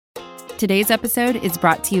Today's episode is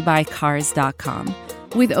brought to you by Cars.com.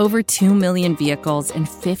 With over 2 million vehicles and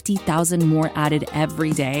 50,000 more added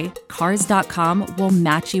every day, Cars.com will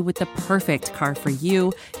match you with the perfect car for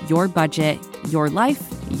you, your budget, your life,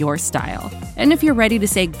 your style. And if you're ready to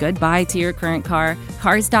say goodbye to your current car,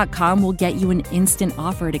 Cars.com will get you an instant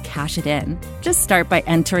offer to cash it in. Just start by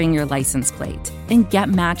entering your license plate and get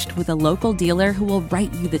matched with a local dealer who will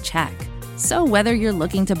write you the check. So whether you're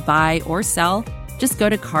looking to buy or sell, just go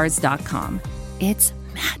to Cars.com. It's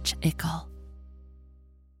magical.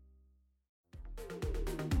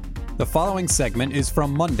 The following segment is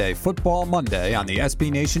from Monday, Football Monday on the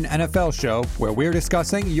SB Nation NFL Show, where we're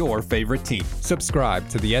discussing your favorite team. Subscribe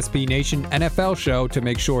to the SB Nation NFL Show to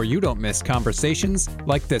make sure you don't miss conversations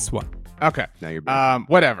like this one. Okay. Now you're back.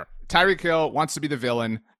 Whatever. Tyreek Hill wants to be the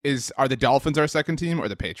villain. Are the Dolphins our second team or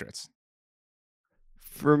the Patriots?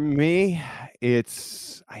 For me,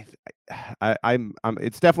 it's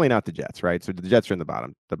it's definitely not the Jets, right? So the Jets are in the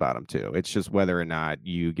bottom two. It's just whether or not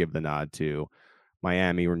you give the nod to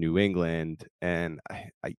Miami or New England, and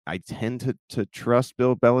I tend to trust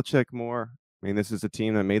Bill Belichick more. I mean, this is a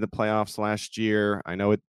team that made the playoffs last year. I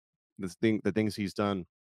know the things he's done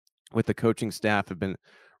with the coaching staff have been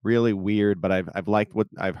really weird, but I've liked what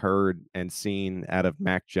I've heard and seen out of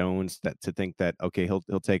Mac Jones, to think that okay,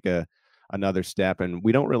 he'll take another step, and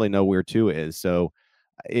we don't really know where Tua is. So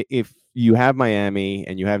if you have Miami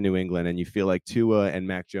and you have New England and you feel like Tua and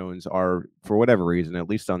Mac Jones are, for whatever reason, at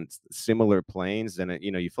least on similar planes, then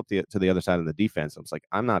you flip to the other side of the defense. It's like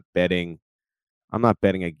I'm not betting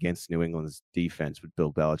against New England's defense with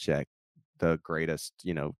Bill Belichick, the greatest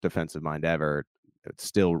defensive mind ever,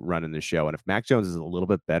 still running the show. And if Mac Jones is a little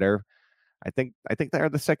bit better, I think they're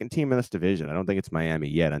the second team in this division. I don't think it's Miami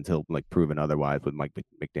yet until proven otherwise what Mike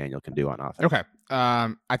McDaniel can do on offense. Okay.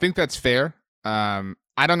 I think that's fair.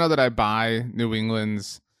 I don't know that I buy New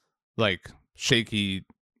England's shaky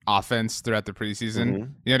offense throughout the preseason.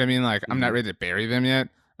 Mm-hmm. You know what I mean? I'm not ready to bury them yet.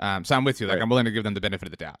 So I'm with you. Right. I'm willing to give them the benefit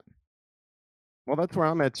of the doubt. Well, that's where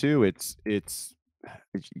I'm at too. It's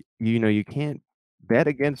you can't bet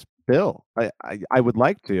against Bill. I would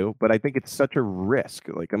like to, but I think it's such a risk.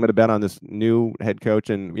 I'm going to bet on this new head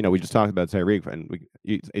coach, and we just talked about Tyreek, and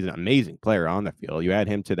he's an amazing player on the field. You add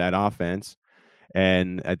him to that offense,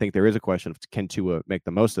 and I think there is a question of can Tua make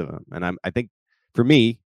the most of him. And I think for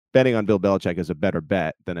me, betting on Bill Belichick is a better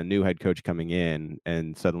bet than a new head coach coming in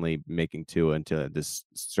and suddenly making Tua into this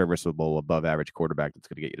serviceable, above average quarterback that's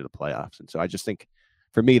going to get you to the playoffs. And so I just think,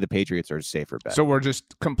 for me, the Patriots are a safer bet. So we're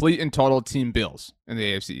just complete and total team Bills in the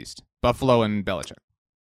AFC East. Buffalo and Belichick.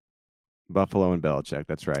 Buffalo and Belichick,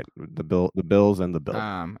 that's right. The Bills and the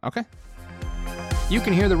Bills. Okay. You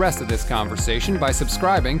can hear the rest of this conversation by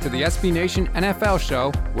subscribing to the SB Nation NFL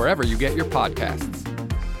Show wherever you get your podcasts.